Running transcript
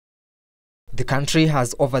The country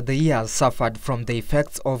has over the years suffered from the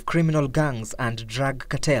effects of criminal gangs and drug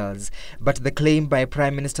cartels, but the claim by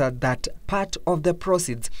Prime Minister that part of the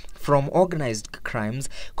proceeds from organized crimes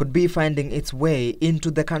could be finding its way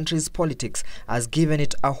into the country's politics has given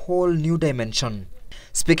it a whole new dimension.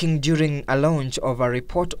 Speaking during a launch of a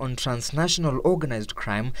report on transnational organized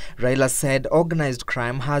crime, Raila said organized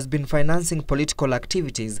crime has been financing political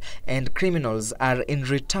activities and criminals are in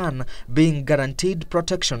return being guaranteed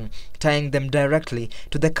protection, tying them directly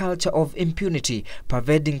to the culture of impunity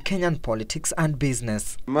pervading Kenyan politics and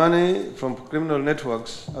business. Money from criminal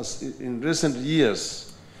networks has in recent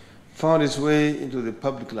years found its way into the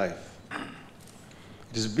public life.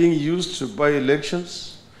 It is being used to buy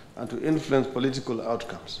elections and to influence political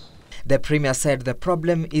outcomes. The Premier said the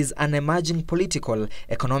problem is an emerging political,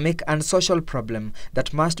 economic and social problem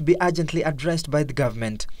that must be urgently addressed by the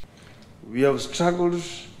government. We have struggled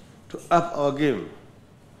to up our game,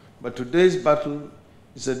 but today's battle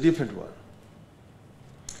is a different one.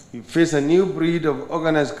 We face a new breed of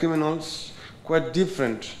organized criminals, quite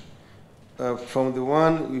different from the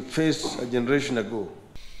one we faced a generation ago.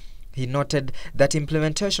 He noted that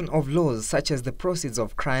implementation of laws such as the Proceeds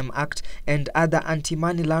of Crime Act and other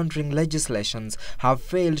anti-money laundering legislations have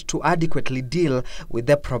failed to adequately deal with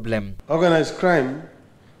the problem. Organized crime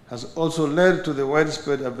has also led to the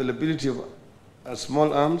widespread availability of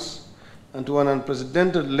small arms and to an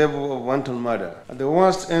unprecedented level of wanton murder. At the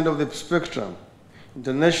worst end of the spectrum,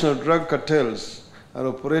 international drug cartels are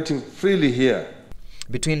operating freely here.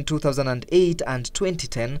 Between 2008 and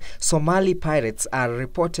 2010, Somali pirates are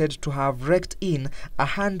reported to have raked in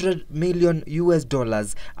 $100 million,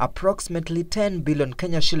 approximately 10 billion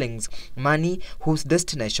Kenya shillings, money whose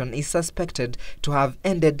destination is suspected to have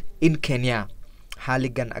ended in Kenya.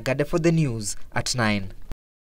 Haligan Agade for the news at 9.